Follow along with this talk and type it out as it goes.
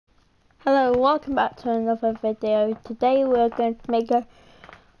Hello, welcome back to another video. Today we're going to make a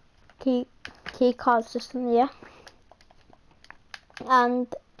key card system here,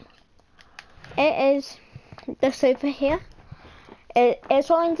 and it is this over here. It's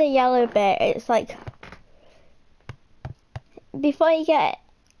only the yellow bit. It's like before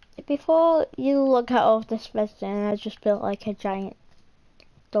you look at all of this resin, I just built like a giant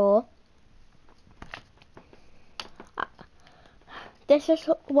door. This is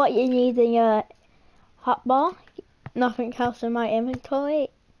what you need in your hotbar. Nothing else in my inventory.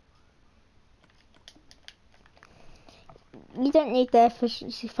 You don't need the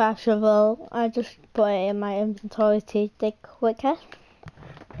efficiency 5 shovel. I just put it in my inventory to dig quicker.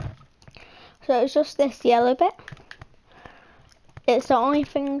 So it's just this yellow bit. It's the only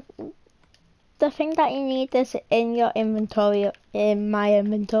thing. The thing that you need is in your inventory, in my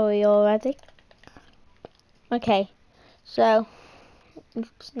inventory already. Okay, so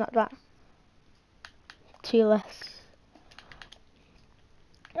it's not that. 2 less.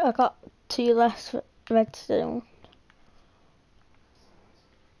 I got 2 less redstone.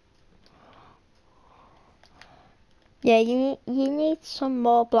 Yeah, you need some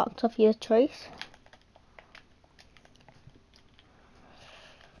more blocks of your choice.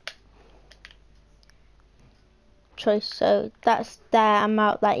 So that's the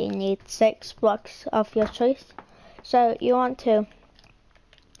amount that you need, 6 blocks of your choice. So you want to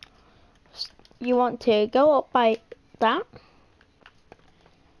go up by that,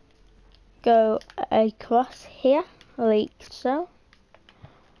 go across here like so.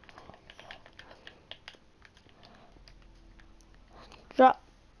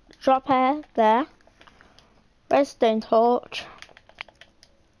 Drop air there, redstone torch,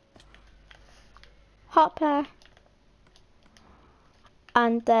 hopper,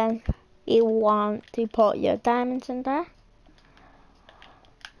 and then you want to put your diamonds in there.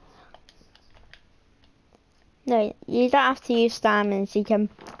 No, you don't have to use diamonds, you can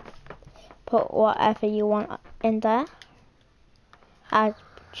put whatever you want in there. I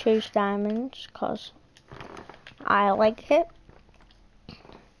choose diamonds because I like it.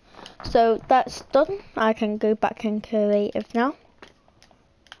 So that's done. I can go back in creative now.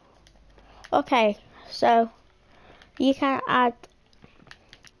 Okay, so you can add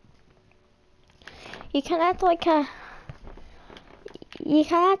like a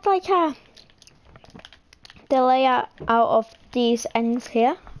the layout out of these ends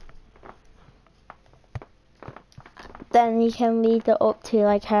here. Then you can lead it up to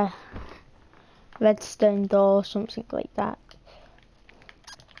like a redstone door or something like that.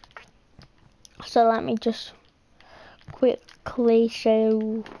 So let me just quickly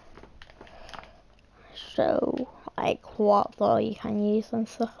show like what door you can use and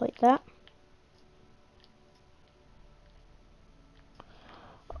stuff like that.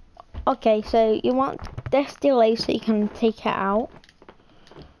 Okay, so you want this delay so you can take it out.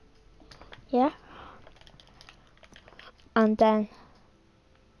 Yeah. And then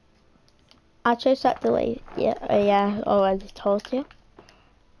I chose that delay. Yeah, I already told you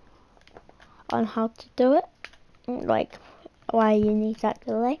on how to do it, like why you need that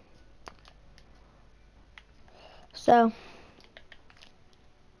delay. So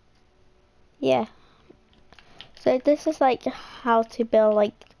yeah, so this is like how to build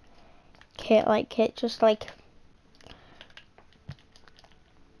like kit, just like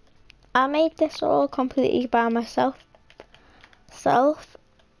I made this all completely by myself.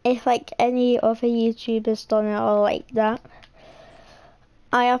 If like any other YouTubers done it all like that,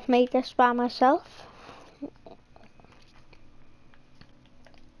 I have made this by myself.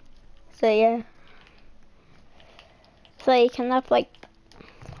 So yeah, so you can have like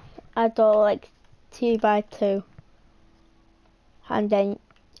a door like 2 by 2, and then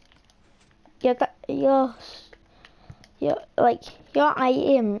your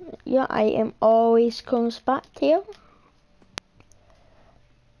item always comes back to you.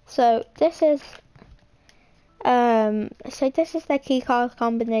 So this is the keycard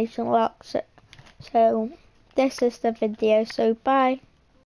combination lock. So this is the video. So bye.